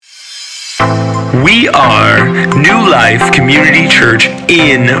We are New Life Community Church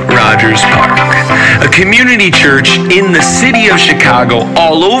in Rogers Park, a community church in the city of Chicago,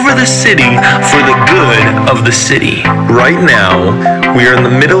 all over the city for the good of the city. Right now, we are in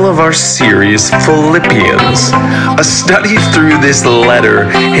the middle of our series, Philippians, a study through this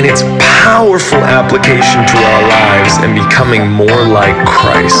letter and its powerful application to our lives and becoming more like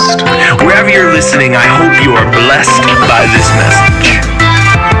Christ. Wherever you're listening, I hope you are blessed by this message.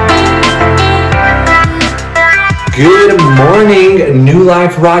 Good morning, New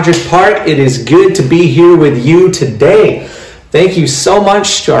Life Rogers Park. It is good to be here with you today. Thank you so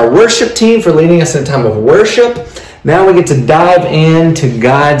much to our worship team for leading us in a time of worship. Now we get to dive into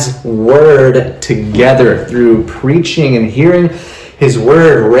God's Word together through preaching and hearing His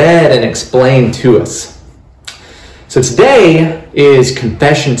Word read and explained to us. So today is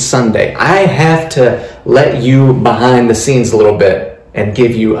Confession Sunday. I have to let you behind the scenes a little bit and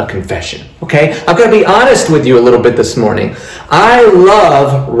give you a confession, okay? I've got to be honest with you a little bit this morning. I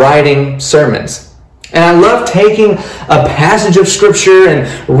love writing sermons. And I love taking a passage of Scripture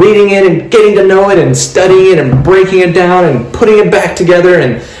and reading it and getting to know it and studying it and breaking it down and putting it back together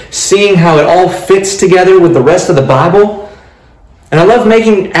and seeing how it all fits together with the rest of the Bible. And I love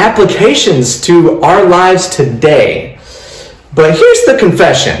making applications to our lives today. But here's the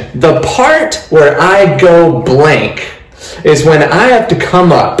confession. The part where I go blank is when I have to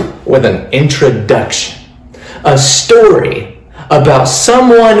come up with an introduction, a story about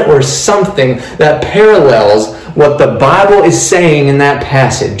someone or something that parallels what the Bible is saying in that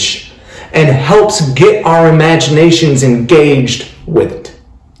passage and helps get our imaginations engaged with it.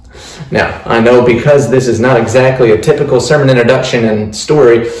 Now, I know because this is not exactly a typical sermon introduction and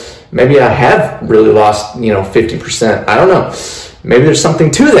story, maybe I have really lost, 50%. I don't know. Maybe there's something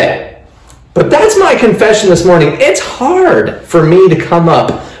to that. But that's my confession this morning. It's hard for me to come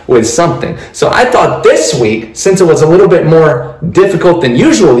up with something. So I thought this week, since it was a little bit more difficult than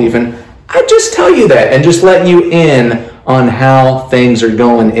usual even, I'd just tell you that and just let you in on how things are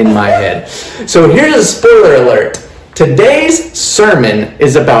going in my head. So here's a spoiler alert. Today's sermon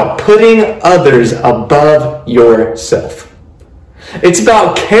is about putting others above yourself. It's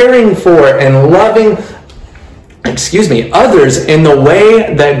about caring for and loving others in the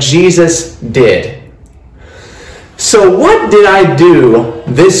way that Jesus did. So what did I do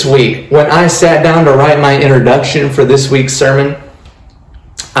this week when I sat down to write my introduction for this week's sermon?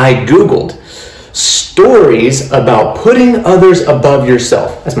 I Googled stories about putting others above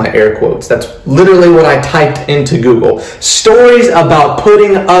yourself. That's my air quotes. That's literally what I typed into Google. Stories about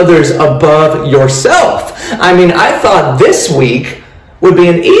putting others above yourself. I thought this week would be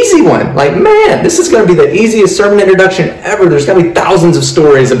an easy one. Like, man, this is going to be the easiest sermon introduction ever. There's going to be thousands of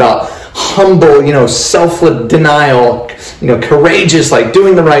stories about humble, self-denial, courageous, like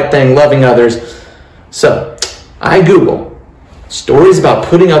doing the right thing, loving others. So I Google stories about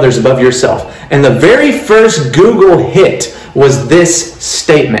putting others above yourself. And the very first Google hit was this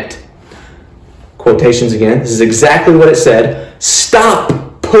statement. Quotations again. This is exactly what it said.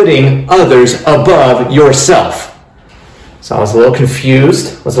 Stop putting others above yourself. So I was a little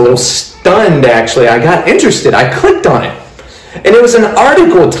confused, was a little stunned actually. I got interested, I clicked on it. And it was an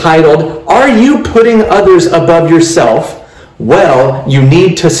article titled, "Are You Putting Others Above Yourself? Well, you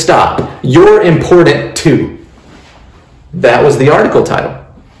need to stop. You're important too." That was the article title.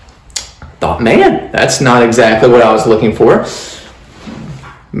 Thought, man, that's not exactly what I was looking for.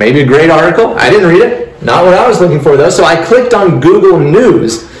 Maybe a great article. I didn't read it. Not what I was looking for though. So I clicked on Google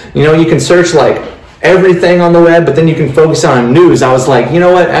News. You can search like everything on the web, but then you can focus on news. I was like, you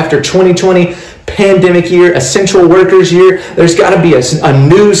know what? After 2020, pandemic year, essential workers year, there's got to be a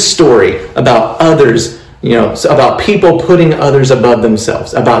news story about others, about people putting others above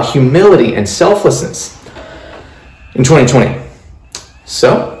themselves, about humility and selflessness in 2020.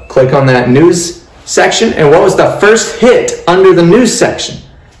 So, click on that news section, and what was the first hit under the news section?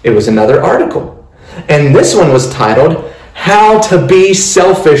 It was another article. And this one was titled, "How to Be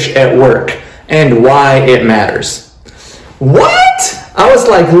Selfish at Work and Why It Matters." What? I was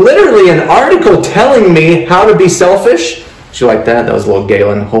like, literally an article telling me how to be selfish? Did you like that? That was a little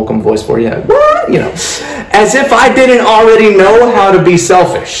Galen Holcomb voice for you. What? As if I didn't already know how to be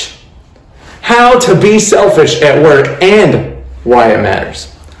selfish. How to be selfish at work and why it matters.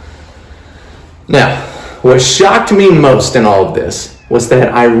 Now, what shocked me most in all of this was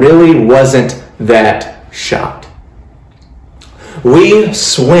that I really wasn't that shocked. We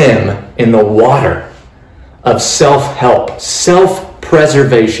swim in the water of self-help,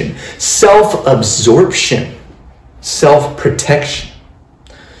 self-preservation, self-absorption, self-protection.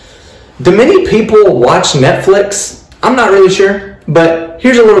 Do many people watch Netflix? I'm not really sure, but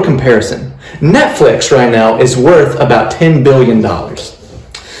here's a little comparison. Netflix right now is worth about $10 billion.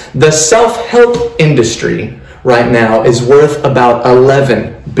 The self-help industry right now is worth about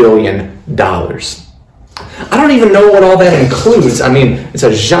 $11 billion. I don't even know what all that includes. I mean, it's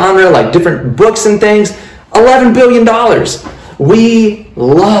a genre, like different books and things. $11 billion. We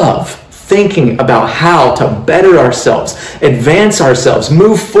love thinking about how to better ourselves, advance ourselves,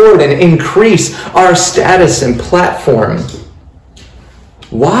 move forward, and increase our status and platform.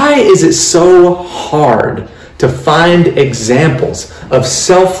 Why is it so hard to find examples of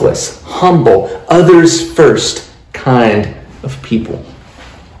selfless, humble, others first kind of people?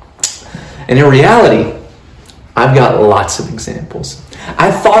 And in reality, I've got lots of examples.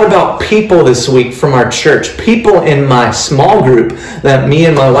 I thought about people this week from our church, people in my small group that me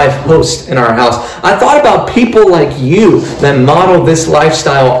and my wife host in our house. I thought about people like you that model this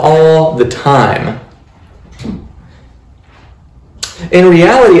lifestyle all the time. In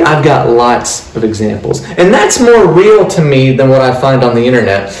reality, I've got lots of examples. And that's more real to me than what I find on the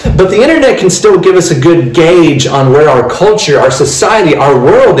internet. But the internet can still give us a good gauge on where our culture, our society, our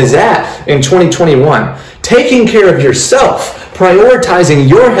world is at in 2021. Taking care of yourself, prioritizing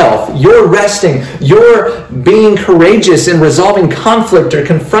your health, your resting, your being courageous in resolving conflict or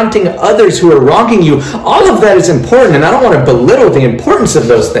confronting others who are wronging you, all of that is important, and I don't want to belittle the importance of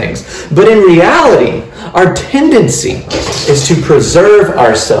those things. But in reality, our tendency is to preserve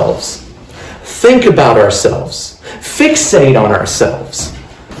ourselves, think about ourselves, fixate on ourselves.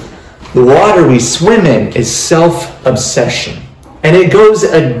 The water we swim in is self-obsession, and it goes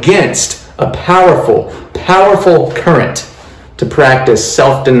against a powerful current to practice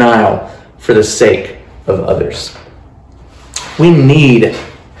self-denial for the sake of others. We need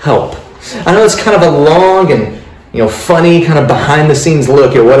help. I know it's kind of a long and funny kind of behind-the-scenes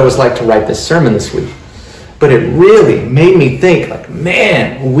look at what it was like to write this sermon this week. But it really made me think,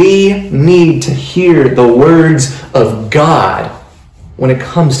 man, we need to hear the words of God when it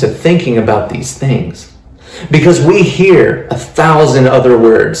comes to thinking about these things. Because we hear 1,000 other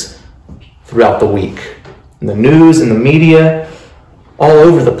words throughout the week, in the news, in the media, all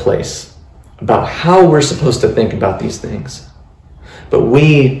over the place, about how we're supposed to think about these things. But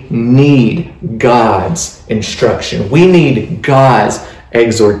we need God's instruction. We need God's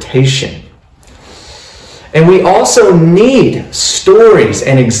exhortation. And we also need stories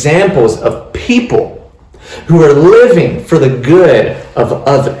and examples of people who are living for the good of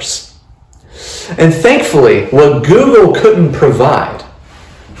others. And thankfully, what Google couldn't provide,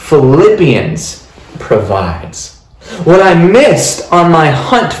 Philippians provides. What I missed on my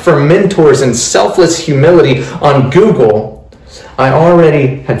hunt for mentors and selfless humility on Google, I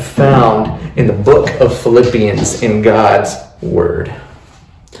already had found in the book of Philippians in God's Word.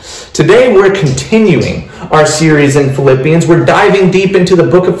 Today we're continuing our series in Philippians. We're diving deep into the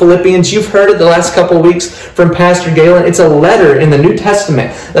book of Philippians. You've heard it the last couple of weeks from Pastor Galen. It's a letter in the New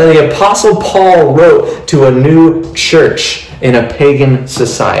Testament that the Apostle Paul wrote to a new church in a pagan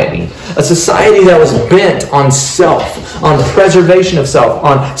society. A society that was bent on self, on preservation of self,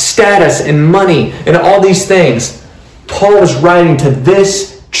 on status and money and all these things. Paul was writing to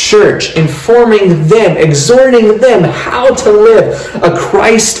this church, informing them, exhorting them how to live a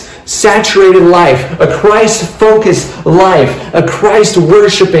Christ-saturated life, a Christ-focused life, a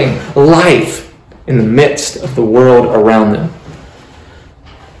Christ-worshiping life in the midst of the world around them.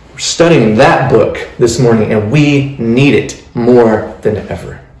 We're studying that book this morning, and we need it more than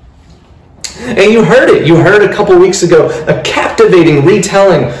ever. And you heard it. You heard a couple weeks ago a captivating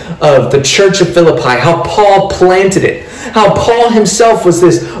retelling of the church of Philippi, how Paul planted it, how Paul himself was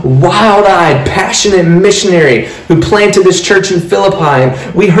this wild-eyed, passionate missionary who planted this church in Philippi.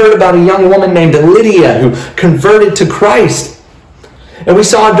 And we heard about a young woman named Lydia who converted to Christ. And we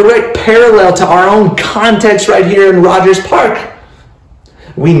saw a direct parallel to our own context right here in Rogers Park.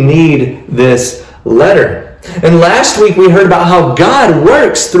 We need this letter. And last week we heard about how God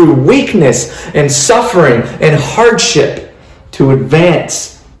works through weakness and suffering and hardship to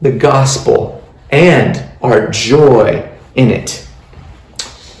advance the gospel and our joy in it.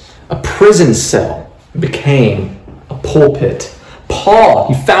 A prison cell became a pulpit.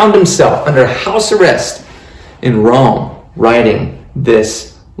 Paul, he found himself under house arrest in Rome writing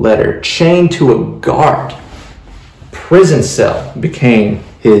this letter, chained to a guard. Prison cell became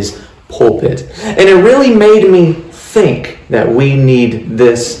his pulpit. And it really made me think that we need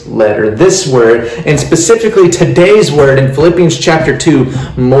this letter, this word, and specifically today's word in Philippians chapter 2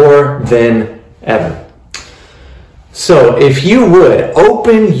 more than ever. So if you would,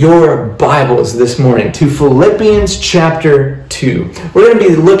 open your Bibles this morning to Philippians chapter 2. We're going to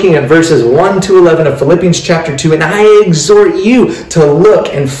be looking at verses 1 to 11 of Philippians chapter 2, and I exhort you to look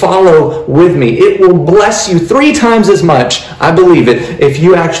and follow with me. It will bless you 3 times as much, I believe it, if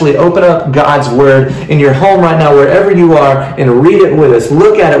you actually open up God's Word in your home right now, wherever you are, and read it with us,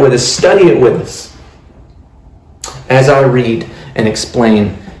 look at it with us, study it with us, as I read and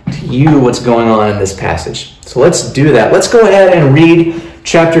explain to you what's going on in this passage. So let's do that. Let's go ahead and read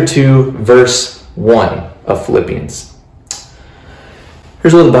chapter 2, verse 1 of Philippians.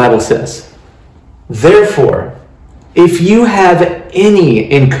 Here's what the Bible says. Therefore, if you have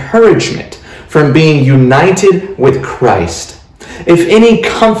any encouragement from being united with Christ, if any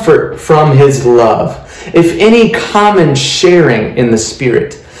comfort from his love, if any common sharing in the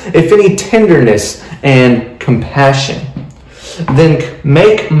Spirit, if any tenderness and compassion, then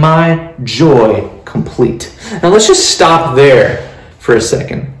make my joy complete. Now let's just stop there for a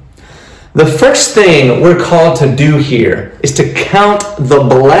second. The first thing we're called to do here is to count the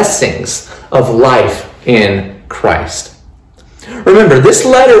blessings of life in Christ. Remember, this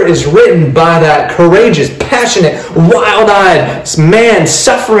letter is written by that courageous, passionate, wild-eyed man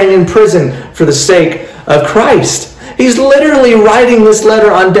suffering in prison for the sake of Christ. He's literally writing this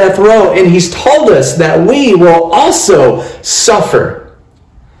letter on death row, and he's told us that we will also suffer.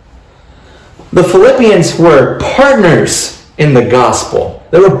 The Philippians were partners in the gospel.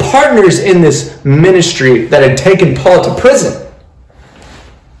 They were partners in this ministry that had taken Paul to prison.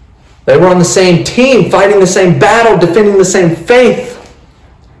 They were on the same team, fighting the same battle, defending the same faith.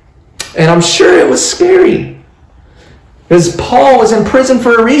 And I'm sure it was scary, because Paul was in prison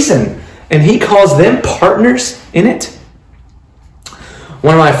for a reason. And he calls them partners in it.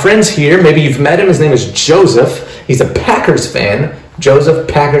 One of my friends here, maybe you've met him, his name is Joseph. He's a Packers fan. Joseph,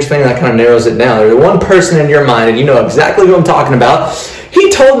 Packers fan, that kind of narrows it down. There's one person in your mind, and you know exactly who I'm talking about.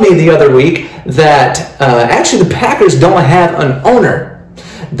 He told me the other week that actually the Packers don't have an owner.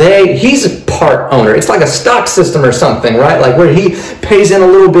 He's a part owner. It's like a stock system or something, right? Like where he pays in a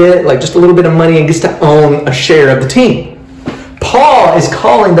little bit, like just a little bit of money, and gets to own a share of the team. Paul is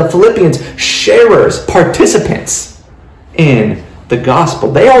calling the Philippians sharers, participants in the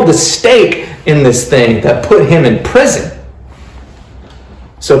gospel. They hold the stake in this thing that put him in prison.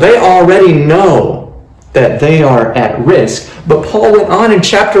 So they already know that they are at risk. But Paul went on in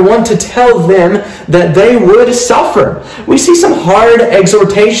chapter 1 to tell them that they would suffer. We see some hard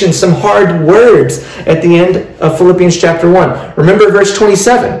exhortations, some hard words at the end of Philippians chapter 1. Remember verse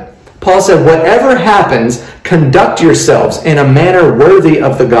 27. Paul said, whatever happens, conduct yourselves in a manner worthy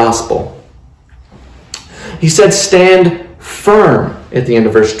of the gospel. He said, stand firm at the end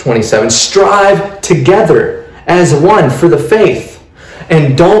of verse 27. Strive together as one for the faith.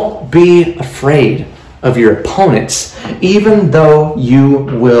 And don't be afraid of your opponents, even though you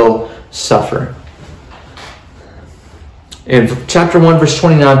will suffer. In chapter 1, verse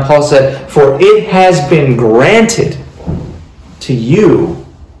 29, Paul said, for it has been granted to you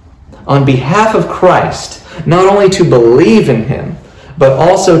on behalf of Christ, not only to believe in him, but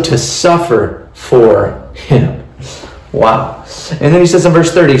also to suffer for him. Wow. And then he says in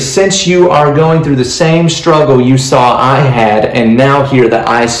verse 30, since you are going through the same struggle you saw I had, and now hear that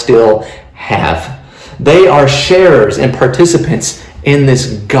I still have. They are sharers and participants in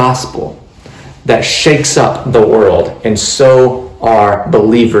this gospel that shakes up the world, and so are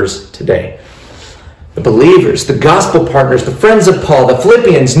believers today. The believers, the gospel partners, the friends of Paul, the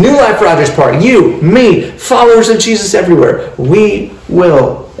Philippians, New Life Rogers Park, you, me, followers of Jesus everywhere, we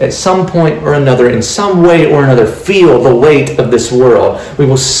will at some point or another, in some way or another, feel the weight of this world. We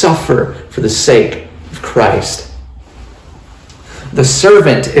will suffer for the sake of Christ. The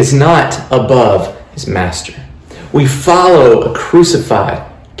servant is not above his master. We follow a crucified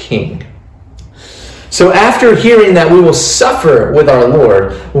king. So after hearing that we will suffer with our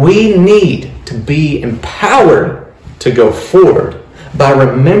Lord, we need to be empowered to go forward by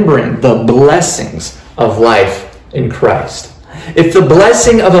remembering the blessings of life in Christ. If the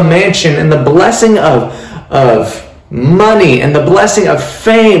blessing of a mansion and the blessing of money and the blessing of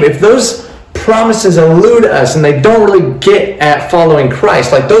fame, if those promises elude us and they don't really get at following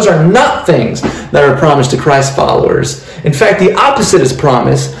Christ, like those are not things that are promised to Christ followers. In fact, the opposite is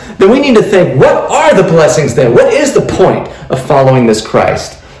promised. Then we need to think, what are the blessings then? What is the point of following this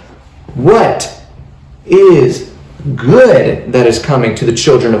Christ? What is good that is coming to the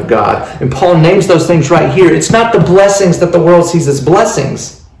children of God? And Paul names those things right here. It's not the blessings that the world sees as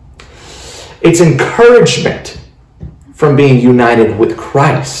blessings. It's encouragement from being united with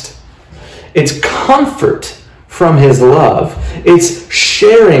Christ. It's comfort from his love. It's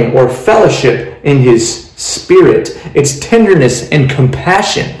sharing or fellowship in his Spirit. It's tenderness and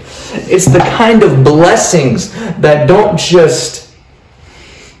compassion. It's the kind of blessings that don't just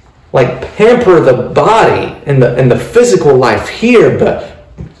pamper the body and the physical life here, but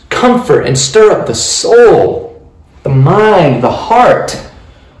comfort and stir up the soul, the mind, the heart.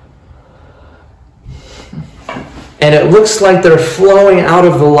 And it looks like they're flowing out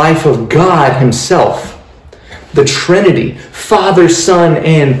of the life of God Himself. The Trinity, Father, Son,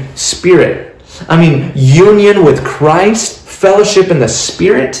 and Spirit. Union with Christ, fellowship in the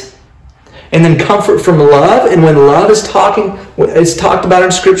Spirit, and then comfort from love. And when love is talked about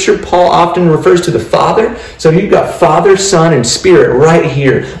in Scripture, Paul often refers to the Father. So you've got Father, Son, and Spirit right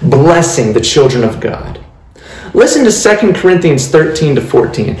here, blessing the children of God. Listen to 2 Corinthians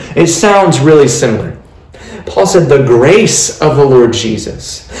 13-14. It sounds really similar. Paul said, the grace of the Lord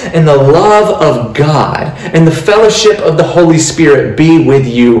Jesus and the love of God and the fellowship of the Holy Spirit be with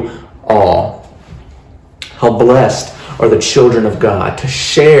you all. How blessed are the children of God to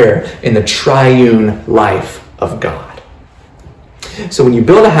share in the triune life of God. So when you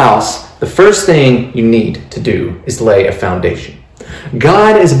build a house, the first thing you need to do is lay a foundation.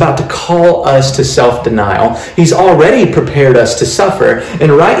 God is about to call us to self-denial. He's already prepared us to suffer.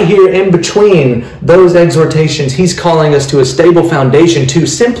 And right here in between those exhortations, He's calling us to a stable foundation to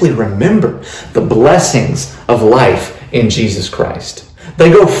simply remember the blessings of life in Jesus Christ.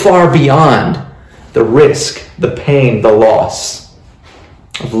 They go far beyond the risk, the pain, the loss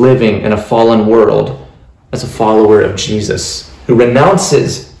of living in a fallen world as a follower of Jesus who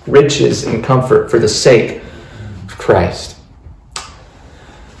renounces riches and comfort for the sake of Christ.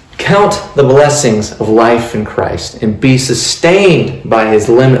 Count the blessings of life in Christ and be sustained by His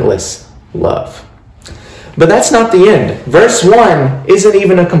limitless love. But that's not the end. Verse 1 isn't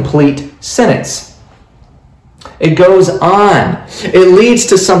even a complete sentence. It goes on. It leads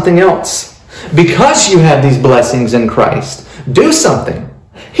to something else. Because you have these blessings in Christ, do something.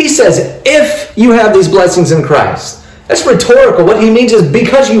 He says, if you have these blessings in Christ. That's rhetorical. What he means is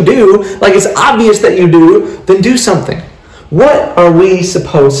because you do, like it's obvious that you do, then do something. What are we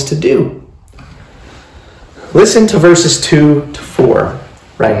supposed to do? Listen to verses 2-4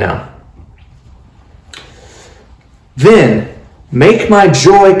 right now. Then make my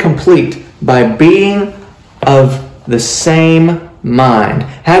joy complete by being of the same mind,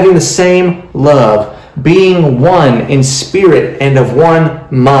 having the same love, being one in spirit and of one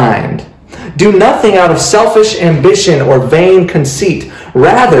mind. Do nothing out of selfish ambition or vain conceit.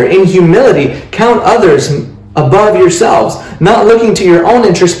 Rather, in humility, count others above yourselves, not looking to your own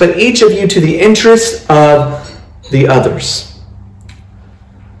interests, but each of you to the interest of the others.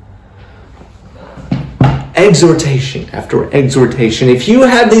 Exhortation after exhortation. If you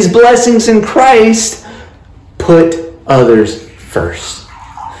have these blessings in Christ, put others first.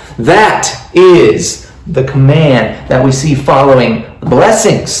 That is the command that we see following the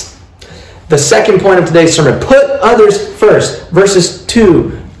blessings. The second point of today's sermon, put others first. Verses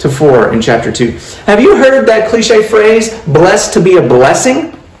 2-4 in chapter 2. Have you heard that cliche phrase, blessed to be a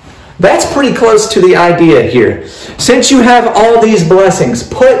blessing? That's pretty close to the idea here. Since you have all these blessings,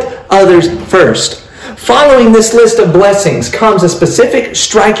 put others first. Following this list of blessings comes a specific,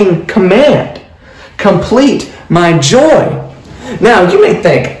 striking command. Complete my joy. Now, you may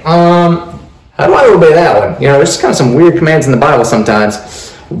think, how do I obey that one? There's kind of some weird commands in the Bible sometimes.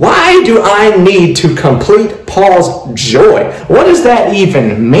 Why do I need to complete Paul's joy? What does that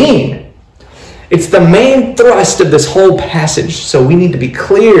even mean? It's the main thrust of this whole passage, so we need to be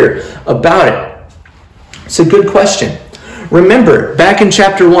clear about it. It's a good question. Remember, back in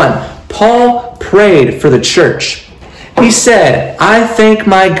chapter 1, Paul prayed for the church. He said, I thank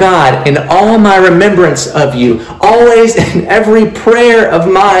my God in all my remembrance of you, always in every prayer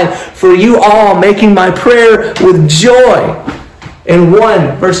of mine, for you all, making my prayer with joy. In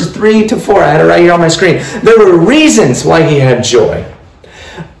 1, verses 3-4, I had it right here on my screen. There were reasons why he had joy.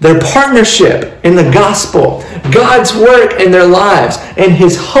 Their partnership in the gospel, God's work in their lives, and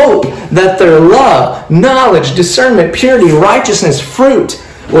his hope that their love, knowledge, discernment, purity, righteousness, fruit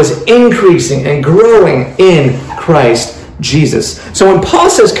was increasing and growing in Christ Jesus. So when Paul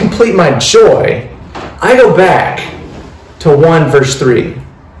says, complete my joy, I go back to 1 verse 3.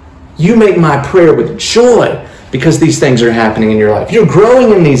 You make my prayer with joy because these things are happening in your life. You're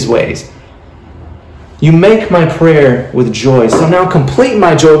growing in these ways. You make my prayer with joy. So now complete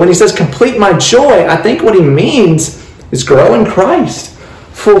my joy. When he says complete my joy, I think what he means is grow in Christ.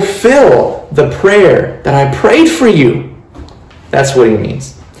 Fulfill the prayer that I prayed for you. That's what he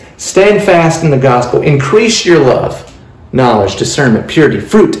means. Stand fast in the gospel. Increase your love, knowledge, discernment, purity,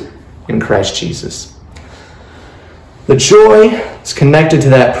 fruit in Christ Jesus. The joy is connected to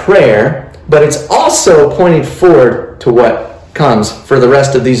that prayer, but it's also pointing forward to what comes for the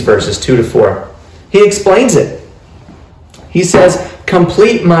rest of these verses, 2-4. He explains it. He says,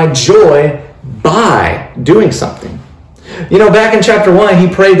 complete my joy by doing something. You know, back in chapter 1, he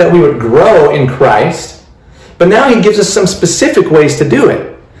prayed that we would grow in Christ, but now he gives us some specific ways to do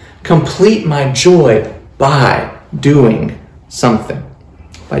it. Complete my joy by doing something.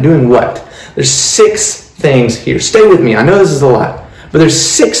 By doing what? There's 6 things here. Stay with me. I know this is a lot, but there's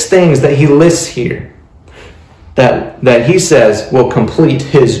 6 things that he lists here that he says will complete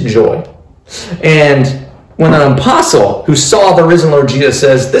his joy. And when an apostle who saw the risen Lord Jesus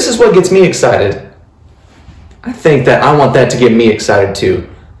says, this is what gets me excited, I think that I want that to get me excited too.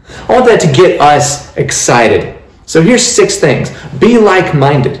 I want that to get us excited. So here's 6 things. Be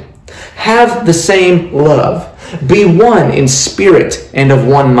like-minded. Have the same love. Be one in spirit and of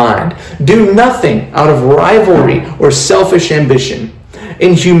one mind. Do nothing out of rivalry or selfish ambition.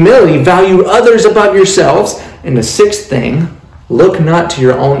 In humility, value others above yourselves. And the 6th thing, look not to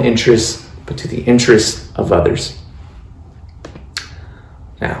your own interests, but to the interests of others.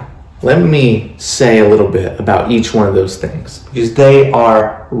 Now, let me say a little bit about each one of those things, because they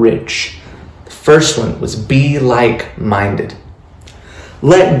are rich. The first one was be like-minded.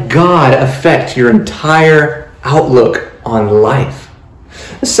 Let God affect your entire outlook on life.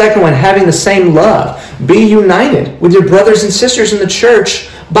 The second one, having the same love. Be united with your brothers and sisters in the church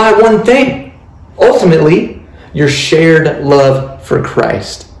by one thing. Ultimately, your shared love for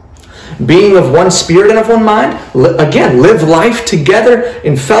Christ. Being of one spirit and of one mind. Again, live life together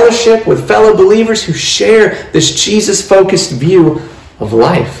in fellowship with fellow believers who share this Jesus-focused view of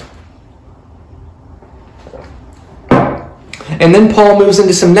life. And then Paul moves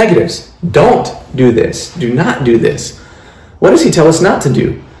into some negatives. Don't do this. Do not do this. What does he tell us not to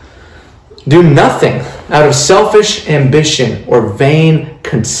do? Do nothing out of selfish ambition or vain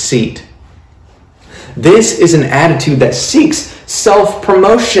conceit. This is an attitude that seeks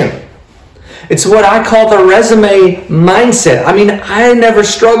self-promotion. It's what I call the resume mindset. I mean, I never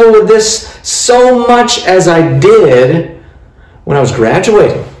struggled with this so much as I did when I was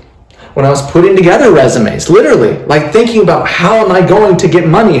graduating. When I was putting together resumes, literally, like thinking about how am I going to get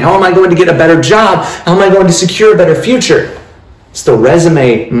money? How am I going to get a better job? How am I going to secure a better future? It's the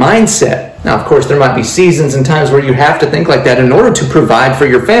resume mindset. Now, of course, there might be seasons and times where you have to think like that in order to provide for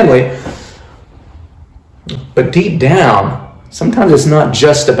your family. But deep down, sometimes it's not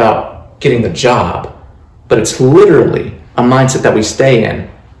just about getting the job, but it's literally a mindset that we stay in.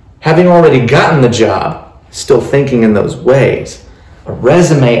 Having already gotten the job, still thinking in those ways. A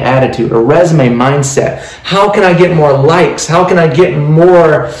resume attitude, a resume mindset. How can I get more likes? How can I get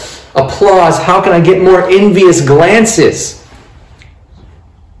more applause? How can I get more envious glances?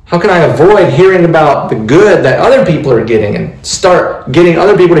 How can I avoid hearing about the good that other people are getting and start getting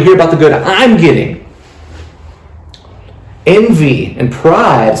other people to hear about the good I'm getting? Envy and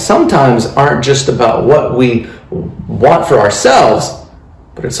pride sometimes aren't just about what we want for ourselves,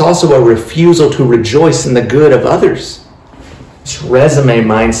 but it's also a refusal to rejoice in the good of others. This resume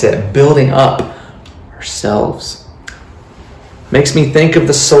mindset, building up ourselves. Makes me think of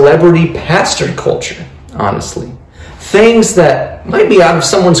the celebrity pastor culture, honestly. Things that might be out of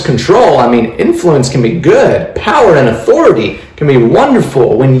someone's control. I mean, influence can be good. Power and authority can be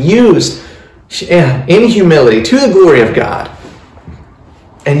wonderful when used in humility to the glory of God.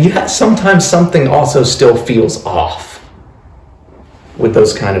 And yet sometimes something also still feels off with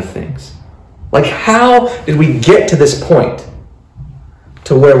those kind of things. Like, how did we get to this point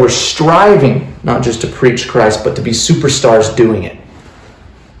to where we're striving not just to preach Christ, but to be superstars doing it?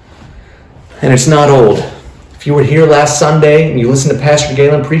 And it's not old. If you were here last Sunday and you listened to Pastor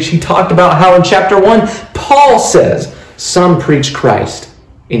Galen preach, he talked about how in chapter 1, Paul says, some preach Christ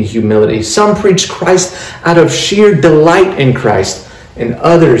in humility. Some preach Christ out of sheer delight in Christ, and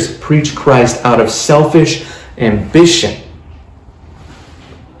others preach Christ out of selfish ambition.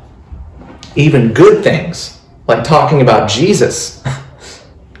 Even good things, like talking about Jesus,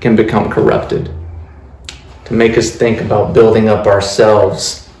 can become corrupted to make us think about building up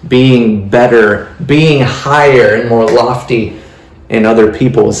ourselves, being better, being higher and more lofty in other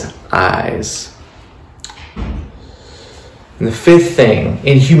people's eyes. And the 5th thing,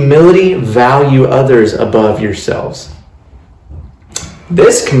 in humility, value others above yourselves.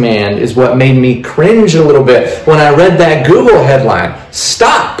 This command is what made me cringe a little bit when I read that Google headline,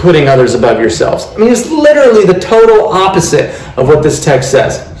 "Stop putting others above yourselves." I mean, it's literally the total opposite of what this text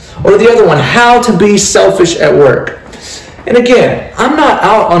says. Or the other one, how to be selfish at work. And again, I'm not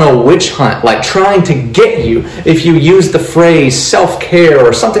out on a witch hunt, like trying to get you if you use the phrase self-care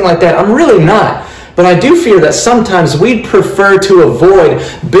or something like that. I'm really not. But I do fear that sometimes we'd prefer to avoid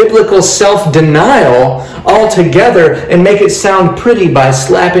biblical self-denial altogether and make it sound pretty by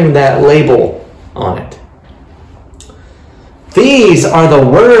slapping that label on it. These are the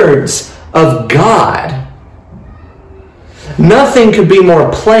words of God. Nothing could be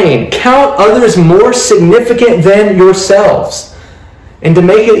more plain. Count others more significant than yourselves. And to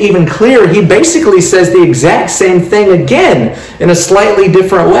make it even clearer, he basically says the exact same thing again in a slightly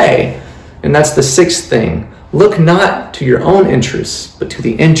different way. And that's the sixth thing. Look not to your own interests, but to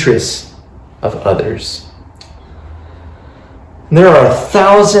the interests of others. There are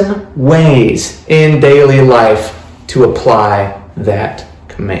 1,000 ways in daily life to apply that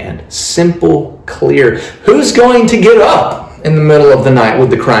command. Simple, clear. Who's going to get up in the middle of the night with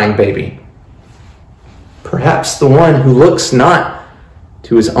the crying baby? Perhaps the one who looks not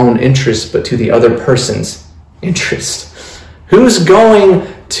to his own interest, but to the other person's interest. Who's going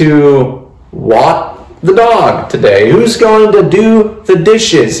to walk the dog today? Who's going to do the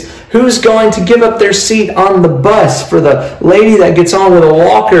dishes? Who's going to give up their seat on the bus for the lady that gets on with a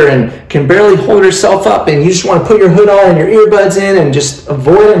walker and can barely hold herself up, and you just want to put your hood on and your earbuds in and just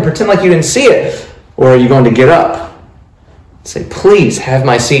avoid it and pretend like you didn't see it? Or are you going to get up? Say, please have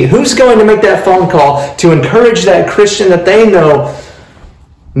my seat. Who's going to make that phone call to encourage that Christian that they know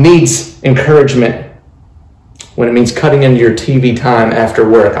needs encouragement when it means cutting into your TV time after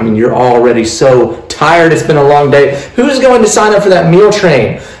work? I mean, you're already so tired. It's been a long day. Who's going to sign up for that meal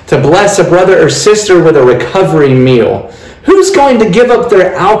train to bless a brother or sister with a recovery meal? Who's going to give up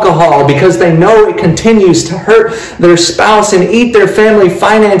their alcohol because they know it continues to hurt their spouse and eat their family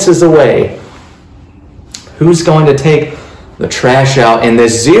finances away? Who's going to take the trash out in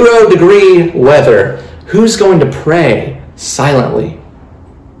this 0-degree weather? Who's going to pray silently?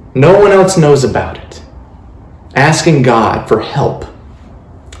 No one else knows about it, asking God for help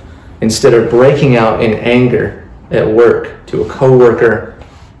instead of breaking out in anger at work to a coworker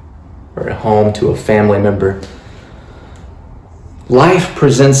or at home to a family member. Life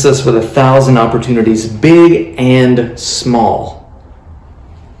presents us with 1,000 opportunities, big and small,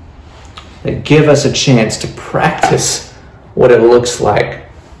 that give us a chance to practice what it looks like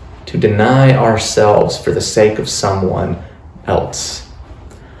to deny ourselves for the sake of someone else.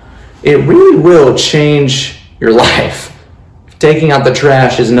 It really will change your life. Taking out the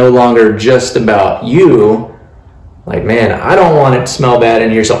trash is no longer just about you. Like, man, I don't want it to smell bad in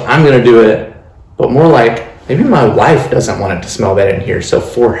here, so I'm going to do it. But more like, maybe my wife doesn't want it to smell bad in here, so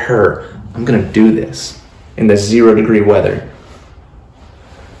for her, I'm going to do this in the 0-degree weather.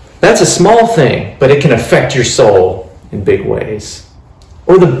 That's a small thing, but it can affect your soul in big ways.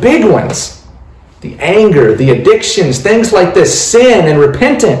 Or the big ones, the anger, the addictions, things like this, sin and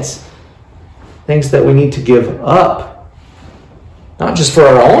repentance. Things that we need to give up. Not just for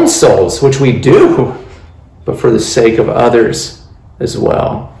our own souls, which we do, but for the sake of others as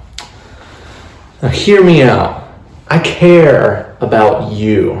well. Now hear me out. I care about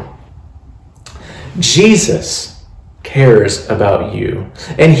you. Jesus cares about you.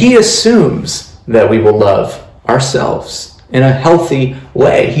 And he assumes that we will love ourselves in a healthy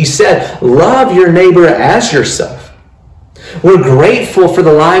way. He said, love your neighbor as yourself. We're grateful for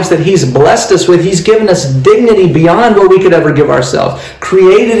the lives that he's blessed us with. He's given us dignity beyond what we could ever give ourselves.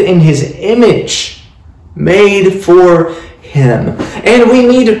 Created in his image. Made for him. And we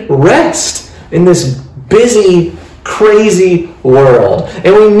need rest in this busy, crazy world.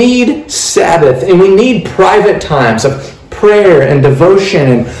 And we need Sabbath. And we need private times of prayer and devotion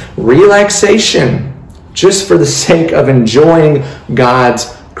and relaxation just for the sake of enjoying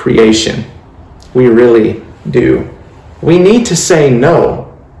God's creation. We really do. We need to say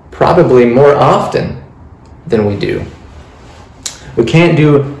no, probably more often than we do. We can't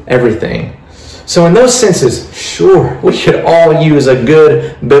do everything. So in those senses, sure, we could all use a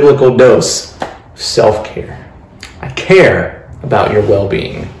good biblical dose of self-care. I care about your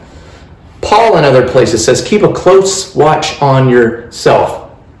well-being. Paul in other places says, keep a close watch on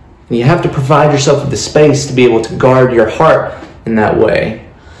yourself. And you have to provide yourself with the space to be able to guard your heart in that way.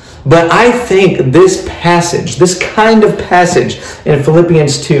 But I think this passage, this kind of passage in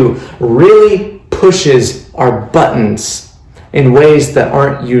Philippians 2 really pushes our buttons in ways that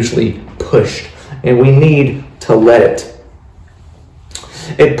aren't usually pushed. And we need to let it.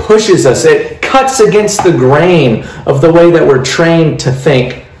 It pushes us. It cuts against the grain of the way that we're trained to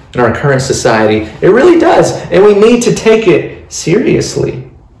think in our current society. It really does. And we need to take it seriously.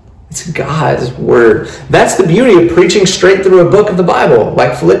 It's God's word. That's the beauty of preaching straight through a book of the Bible,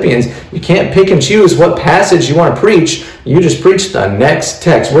 like Philippians. You can't pick and choose what passage you want to preach. You just preach the next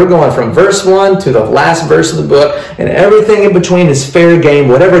text. We're going from verse 1 to the last verse of the book, and everything in between is fair game.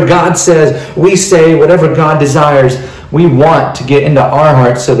 Whatever God says, we say. Whatever God desires, we want to get into our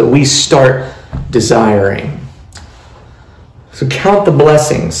hearts so that we start desiring. So count the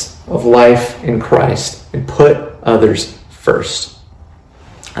blessings of life in Christ and put others first.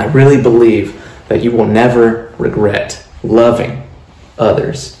 I really believe that you will never regret loving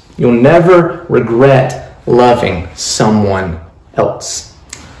others. You'll never regret loving someone else.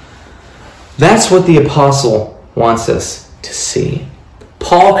 That's what the apostle wants us to see.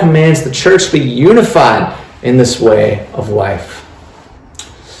 Paul commands the church to be unified in this way of life.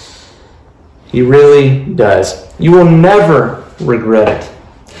 He really does. You will never regret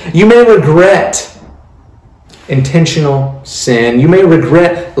it. You may regret intentional sin. You may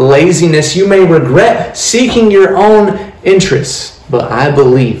regret laziness. You may regret seeking your own interests. But I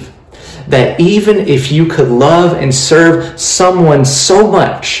believe that even if you could love and serve someone so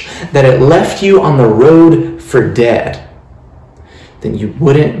much that it left you on the road for dead, then you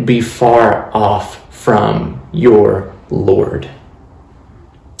wouldn't be far off from your Lord.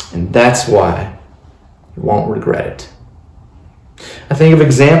 And that's why you won't regret it. I think of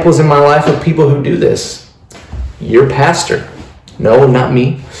examples in my life of people who do this. Your pastor. No, not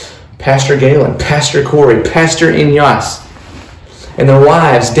me. Pastor Galen, Pastor Corey, Pastor Inyas, and their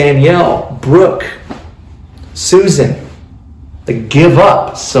wives, Danielle, Brooke, Susan. They give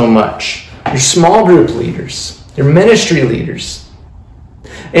up so much. Your small group leaders, your ministry leaders.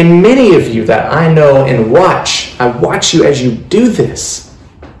 And many of you that I know and watch, I watch you as you do this.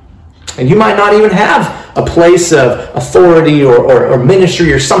 And you might not even have a place of authority or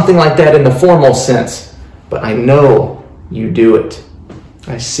ministry or something like that in the formal sense. But I know you do it.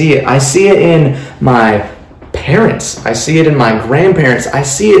 I see it. I see it in my parents. I see it in my grandparents. I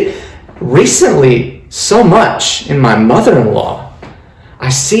see it recently so much in my mother-in-law. I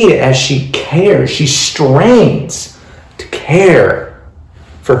see it as she cares. She strains to care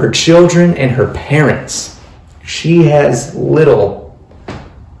for her children and her parents. She has little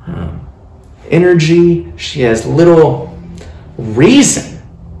energy. She has little reason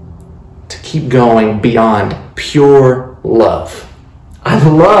to keep going beyond pure love. I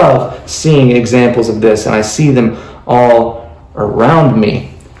love seeing examples of this, and I see them all around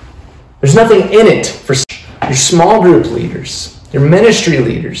me. There's nothing in it for your small group leaders, your ministry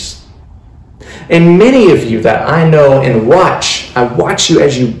leaders. And many of you that I know and watch, I watch you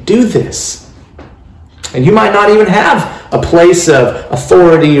as you do this. And you might not even have a place of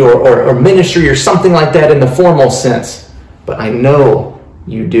authority or ministry or something like that in the formal sense. But I know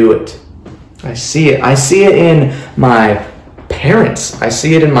you do it. I see it. I see it in my parents. I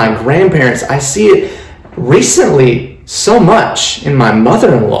see it in my grandparents. I see it recently so much in my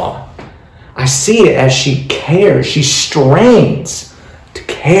mother-in-law. I see it as she cares. She strains to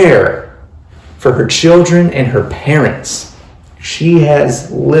care for her children and her parents. She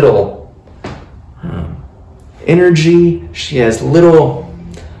has little energy. She has little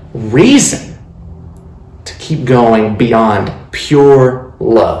reason to keep going beyond pure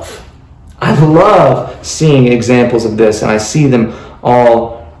love. I love seeing examples of this, and I see them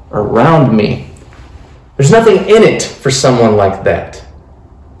all around me. There's nothing in it for someone like that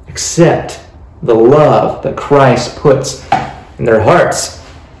except the love that Christ puts in their hearts.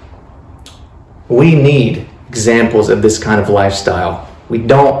 We need examples of this kind of lifestyle. We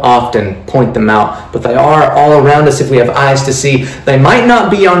don't often point them out, but they are all around us if we have eyes to see. They might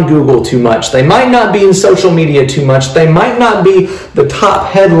not be on Google too much. They might not be in social media too much. They might not be the top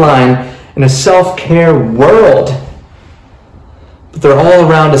headline in a self-care world. But they're all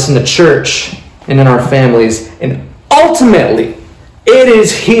around us in the church and in our families. And ultimately, it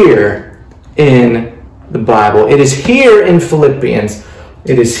is here in the Bible. It is here in Philippians.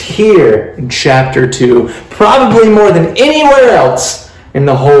 It is here in chapter 2, probably more than anywhere else in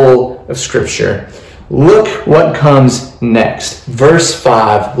the whole of Scripture. Look what comes next. Verse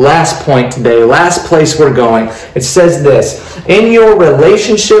 5, last point today, last place we're going. It says this: in your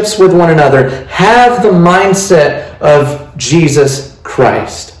relationships with one another, have the mindset of Jesus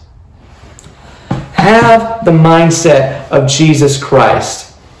Christ. Have the mindset of Jesus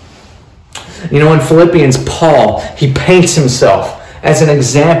Christ. You know, in Philippians, Paul, he paints himself as an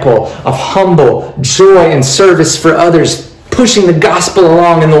example of humble joy and service for others, pushing the gospel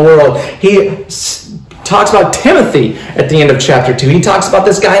along in the world. He talks about Timothy at the end of chapter 2. He talks about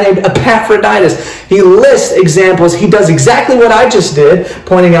this guy named Epaphroditus. He lists examples. He does exactly what I just did,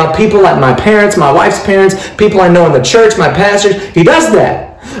 pointing out people like my parents, my wife's parents, people I know in the church, my pastors. He does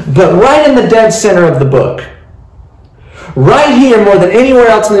that. But right in the dead center of the book, right here more than anywhere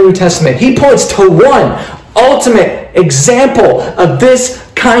else in the New Testament, he points to one ultimate example of this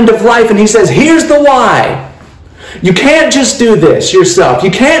kind of life. And he says, here's the why. You can't just do this yourself.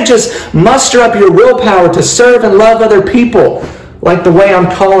 You can't just muster up your willpower to serve and love other people like the way I'm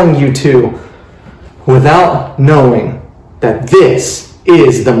calling you to without knowing that this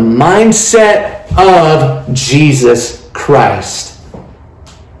is the mindset of Jesus Christ,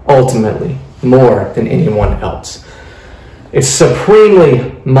 ultimately, more than anyone else. It's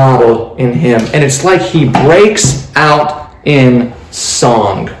supremely modeled in him, and it's like he breaks out in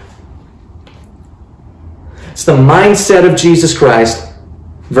song. It's the mindset of Jesus Christ.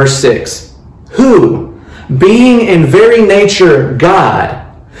 Verse 6. Who, being in very nature God,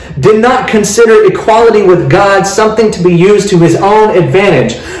 did not consider equality with God something to be used to his own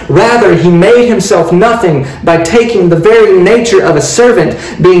advantage. Rather, he made himself nothing by taking the very nature of a servant,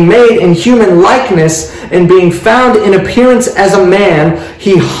 being made in human likeness, and being found in appearance as a man,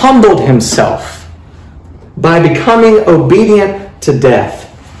 he humbled himself by becoming obedient to death,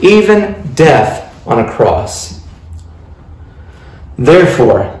 even death on a cross.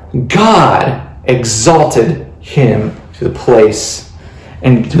 Therefore, God exalted him to the place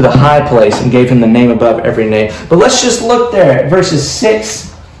and to the high place and gave him the name above every name. But let's just look there at verses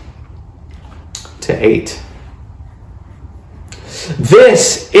 6 to 8.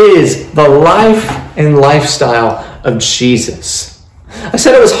 This is the life and lifestyle of Jesus. I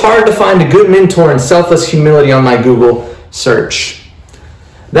said it was hard to find a good mentor in selfless humility on my Google search.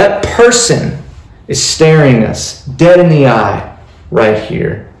 That person is staring us dead in the eye right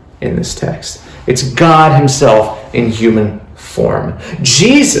here in this text. It's God himself in human form.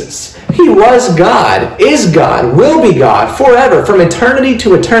 Jesus, he was God, is God, will be God forever, from eternity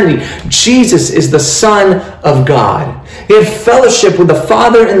to eternity. Jesus is the Son of God. He had fellowship with the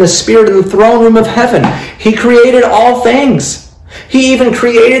Father and the Spirit in the throne room of heaven. He created all things. He even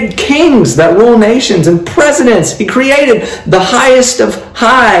created kings that rule nations and presidents. He created the highest of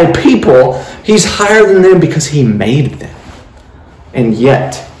high people. He's higher than them because he made them. And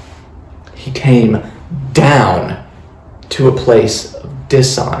yet, he came down to a place of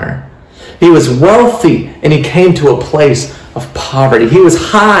dishonor. He was wealthy and he came to a place of poverty. He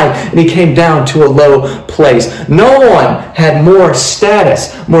was high and he came down to a low place. No one had more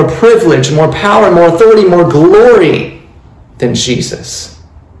status, more privilege, more power, more authority, more glory than Jesus.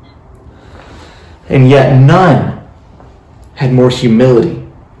 And yet none had more humility,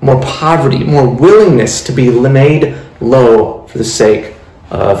 more poverty, more willingness to be made low for the sake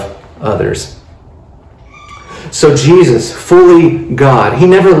of others. So Jesus, fully God, he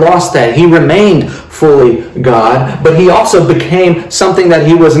never lost that. He remained fully God, but he also became something that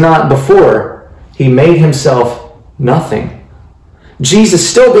he was not before. He made himself nothing. Jesus,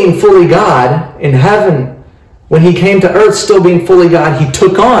 still being fully God in heaven, when he came to earth, still being fully God, he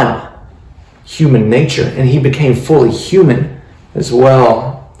took on human nature and he became fully human as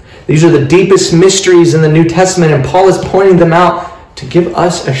well. These are the deepest mysteries in the New Testament, and Paul is pointing them out to give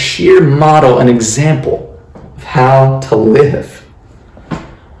us a sheer model, an example of how to live.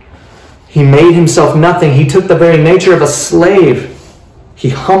 He made himself nothing. He took the very nature of a slave. He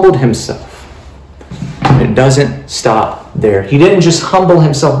humbled himself. And it doesn't stop there. He didn't just humble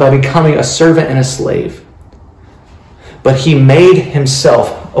himself by becoming a servant and a slave, but he made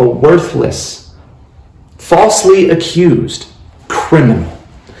himself a worthless, falsely accused criminal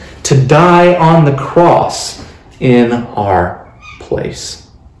to die on the cross in our place.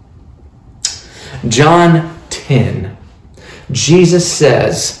 John 10, Jesus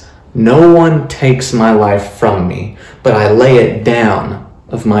says, "No one takes my life from me, but I lay it down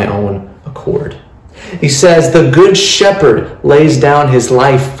of my own accord." He says, "The good shepherd lays down his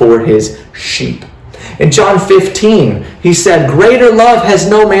life for his sheep." In John 15, he said, "Greater love has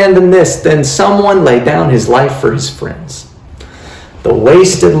no man than this, than someone lay down his life for his friends." The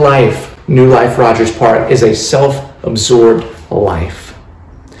wasted life, New Life Rogers Park, is a self-absorbed life.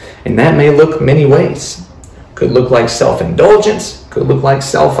 And that may look many ways. Could look like self-indulgence, could look like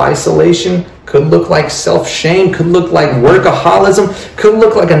self-isolation, could look like self-shame, could look like workaholism, could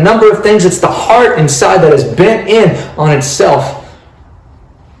look like a number of things. It's the heart inside that is bent in on itself.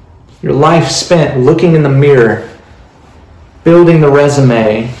 Your life spent looking in the mirror, building the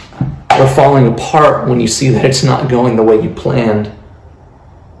resume, or falling apart when you see that it's not going the way you planned.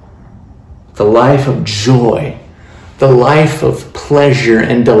 The life of joy, the life of pleasure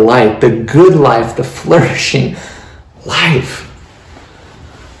and delight, the good life, the flourishing life,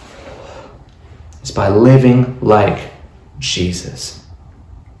 is by living like Jesus.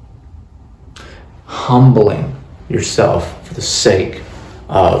 Humbling yourself for the sake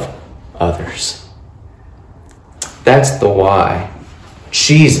of others. That's the why.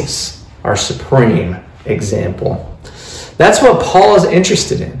 Jesus, our supreme example. That's what Paul is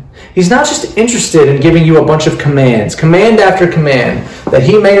interested in. He's not just interested in giving you a bunch of commands, command after command, that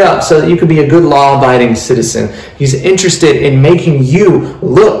he made up so that you could be a good law-abiding citizen. He's interested in making you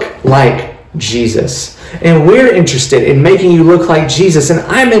look like Jesus. And we're interested in making you look like Jesus. And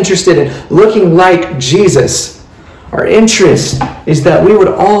I'm interested in looking like Jesus. Our interest is that we would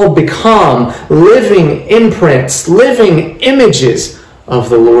all become living imprints, living images of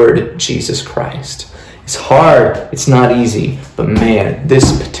the Lord Jesus Christ. It's hard. It's not easy. But man,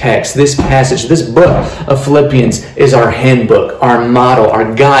 this text, this passage, this book of Philippians is our handbook, our model,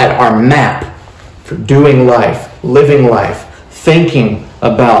 our guide, our map for doing life, living life, thinking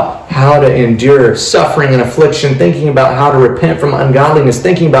about how to endure suffering and affliction, thinking about how to repent from ungodliness,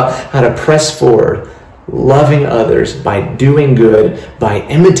 thinking about how to press forward, loving others by doing good, by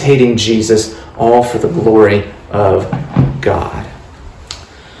imitating Jesus, all for the glory of God.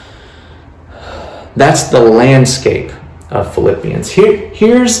 That's the landscape of Philippians.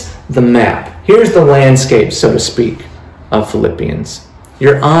 Here's the map. Here's the landscape, so to speak, of Philippians.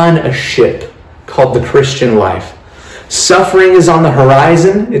 You're on a ship called the Christian life. Suffering is on the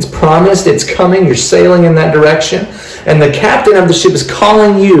horizon. It's promised. It's coming. You're sailing in that direction. And the captain of the ship is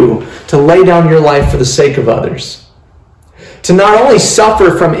calling you to lay down your life for the sake of others. To not only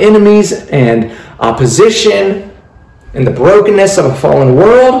suffer from enemies and opposition and the brokenness of a fallen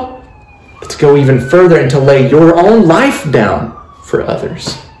world, but to go even further and to lay your own life down for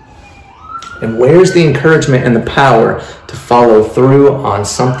others. And where's the encouragement and the power to follow through on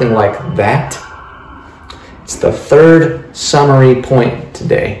something like that? It's the third summary point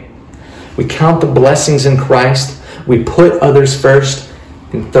today. We count the blessings in Christ. We put others first.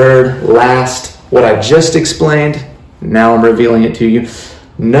 And third, last, what I just explained, now I'm revealing it to you.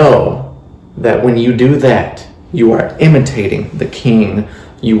 Know that when you do that, you are imitating the King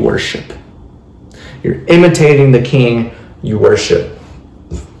you worship. You're imitating the King you worship.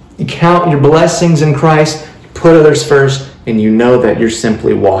 You count your blessings in Christ, you put others first, and you know that you're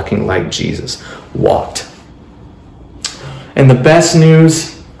simply walking like Jesus walked. And the best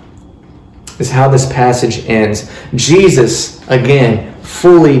news is how this passage ends. Jesus, again,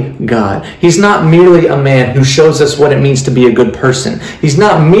 fully God. He's not merely a man who shows us what it means to be a good person. He's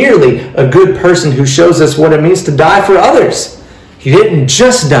not merely a good person who shows us what it means to die for others. He didn't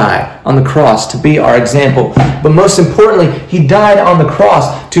just die on the cross to be our example, but most importantly, he died on the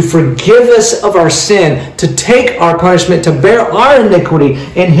cross to forgive us of our sin, to take our punishment, to bear our iniquity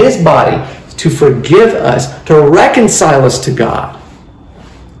in his body, to forgive us, to reconcile us to God,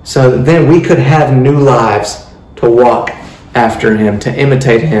 so that then we could have new lives to walk after him, to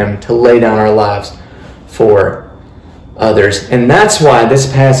imitate him, to lay down our lives for others. And that's why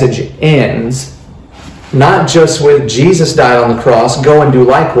this passage ends not just with Jesus died on the cross, go and do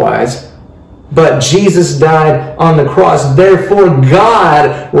likewise, but Jesus died on the cross. Therefore,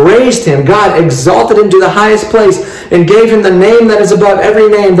 God raised him. God exalted him to the highest place and gave him the name that is above every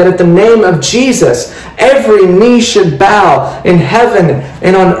name, that at the name of Jesus, every knee should bow in heaven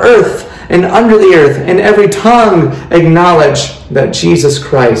and on earth and under the earth, and every tongue acknowledge that Jesus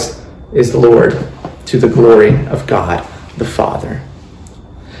Christ is Lord, to the glory of God the Father.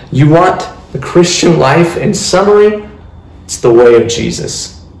 You want the Christian life, in summary, it's the way of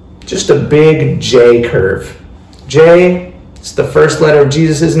Jesus. Just a big J curve. J, it's the first letter of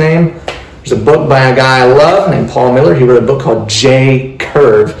Jesus' name. There's a book by a guy I love named Paul Miller. He wrote a book called J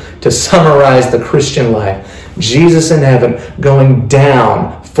Curve to summarize the Christian life. Jesus in heaven going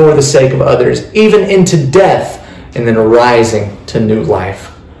down for the sake of others, even into death, and then rising to new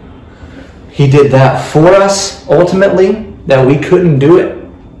life. He did that for us, ultimately, that we couldn't do it,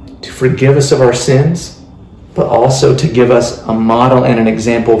 to forgive us of our sins, but also to give us a model and an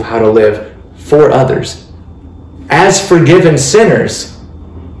example of how to live for others. As forgiven sinners,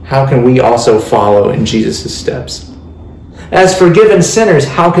 how can we also follow in Jesus' steps? As forgiven sinners,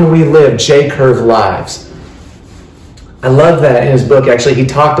 how can we live J-curve lives? I love that in his book, actually, he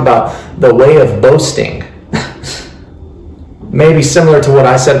talked about the way of boasting. Maybe similar to what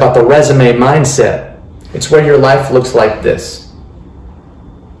I said about the resume mindset. It's where your life looks like this.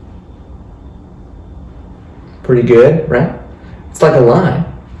 Pretty good, right? It's like a line.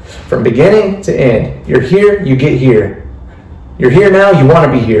 From beginning to end. You're here, you get here. You're here now, you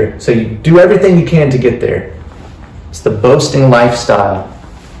want to be here. So you do everything you can to get there. It's the boasting lifestyle.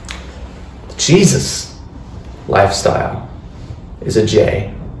 The Jesus lifestyle is a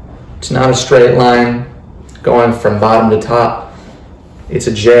J. It's not a straight line going from bottom to top. It's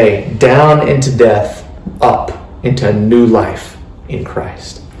a J. Down into death, up into a new life in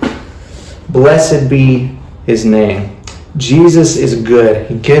Christ. Blessed be his name. Jesus is good.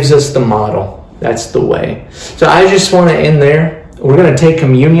 He gives us the model. That's the way. So I just want to end there. We're going to take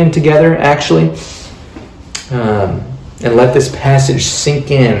communion together, actually, and let this passage sink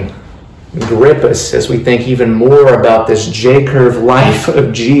in, grip us as we think even more about this J-curve life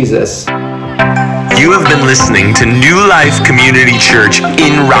of Jesus. You have been listening to New Life Community Church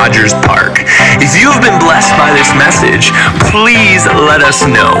in Rogers Park. If you have been blessed by this message, please let us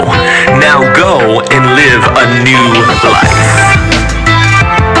know. Now go and live a new life.